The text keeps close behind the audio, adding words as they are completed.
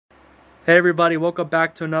Hey everybody, welcome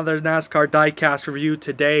back to another NASCAR Diecast review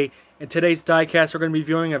today. In today's Diecast, we're going to be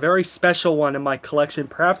viewing a very special one in my collection.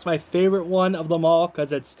 Perhaps my favorite one of them all,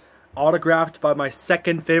 because it's autographed by my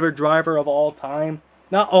second favorite driver of all time.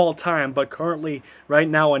 Not all time, but currently right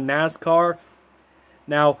now in NASCAR.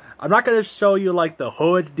 Now, I'm not going to show you like the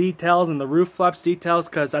hood details and the roof flaps details,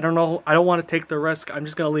 because I don't want to take the risk. I'm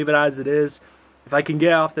just going to leave it as it is. If I can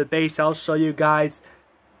get off the base, I'll show you guys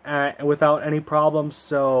without any problems.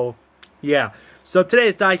 So yeah, so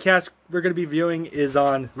today's diecast we're going to be viewing is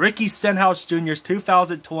on Ricky Stenhouse Jr.'s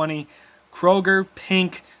 2020 Kroger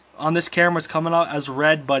pink. On this camera it's coming out as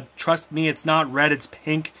red, but trust me, it's not red, it's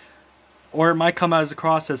pink. Or it might come out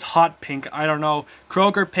across as hot pink, I don't know.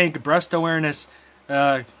 Kroger pink breast awareness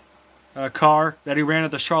car that he ran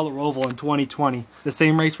at the Charlotte Roval in 2020. The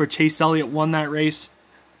same race where Chase Elliott won that race.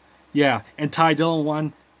 Yeah, and Ty Dillon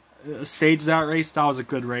won. Stage that race. That was a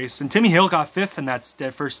good race, and Timmy Hill got 5th in that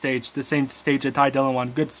first stage, the same stage that Ty Dillon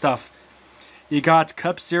won. Good stuff. You got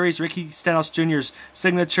Cup Series Ricky Stenhouse Jr.'s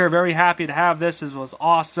signature. Very happy to have this. This was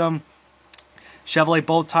awesome. Chevrolet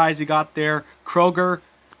bow ties you got there. Kroger.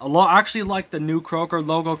 I actually like the new Kroger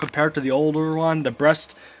logo compared to the older one. The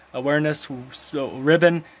breast awareness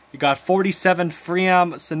ribbon. You got 47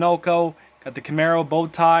 Freedom Sunoco. Got the Camaro bow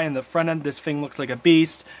tie in the front end. This thing looks like a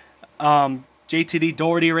beast. JTG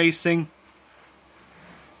Daugherty Racing.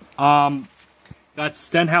 Got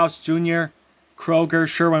Stenhouse Jr., Kroger,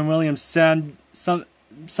 Sherwin-Williams,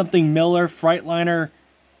 something Miller, Freightliner,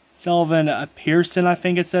 Sullivan, Pearson, I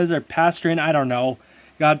think it says, or Pastrian, I don't know.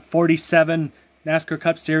 Got 47 NASCAR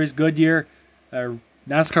Cup Series Goodyear,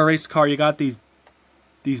 NASCAR race car. You got these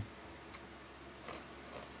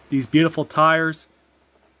beautiful tires.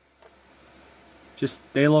 Just,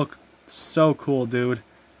 they look so cool, dude.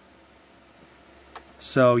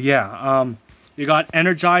 So yeah, you got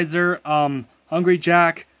Energizer, Hungry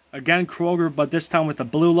Jack, again Kroger, but this time with the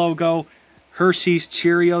blue logo. Hershey's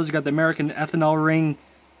Cheerios, you got the American Ethanol Ring,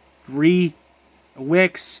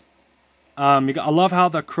 Wix. I love how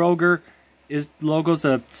the Kroger logos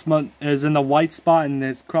is in the white spot and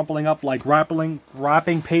is crumpling up like wrapping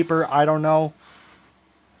paper. I don't know.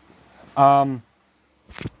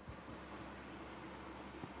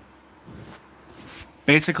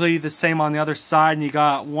 Basically the same on the other side, and you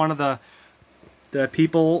got one of the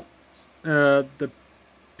people who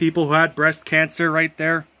had breast cancer right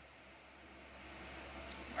there.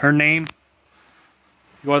 Her name.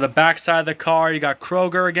 You go to the back side of the car, you got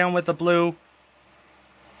Kroger again with the blue.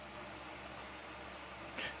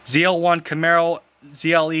 ZL1 Camaro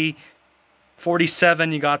ZLE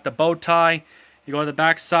 47, you got the bow tie. You go to the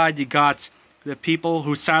back side, you got the people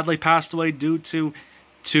who sadly passed away due to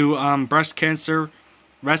breast cancer.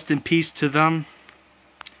 Rest in peace to them.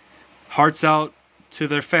 Hearts out to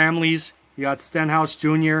their families. You got Stenhouse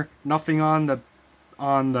Jr. Nothing on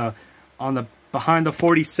the behind the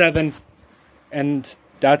 47, and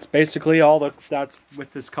that's basically all that's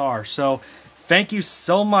with this car. So thank you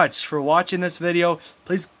so much for watching this video.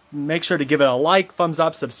 Please make sure to give it a like, thumbs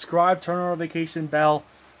up, subscribe, turn on the notification bell,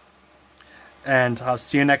 and I'll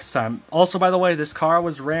see you next time. Also, by the way, this car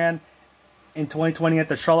was ran in 2020 at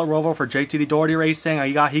the Charlotte Roval for JTG Daugherty Racing.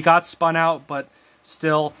 He got spun out, but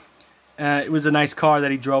still, it was a nice car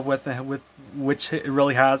that he drove with which it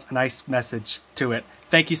really has a nice message to it.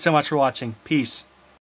 Thank you so much for watching. Peace.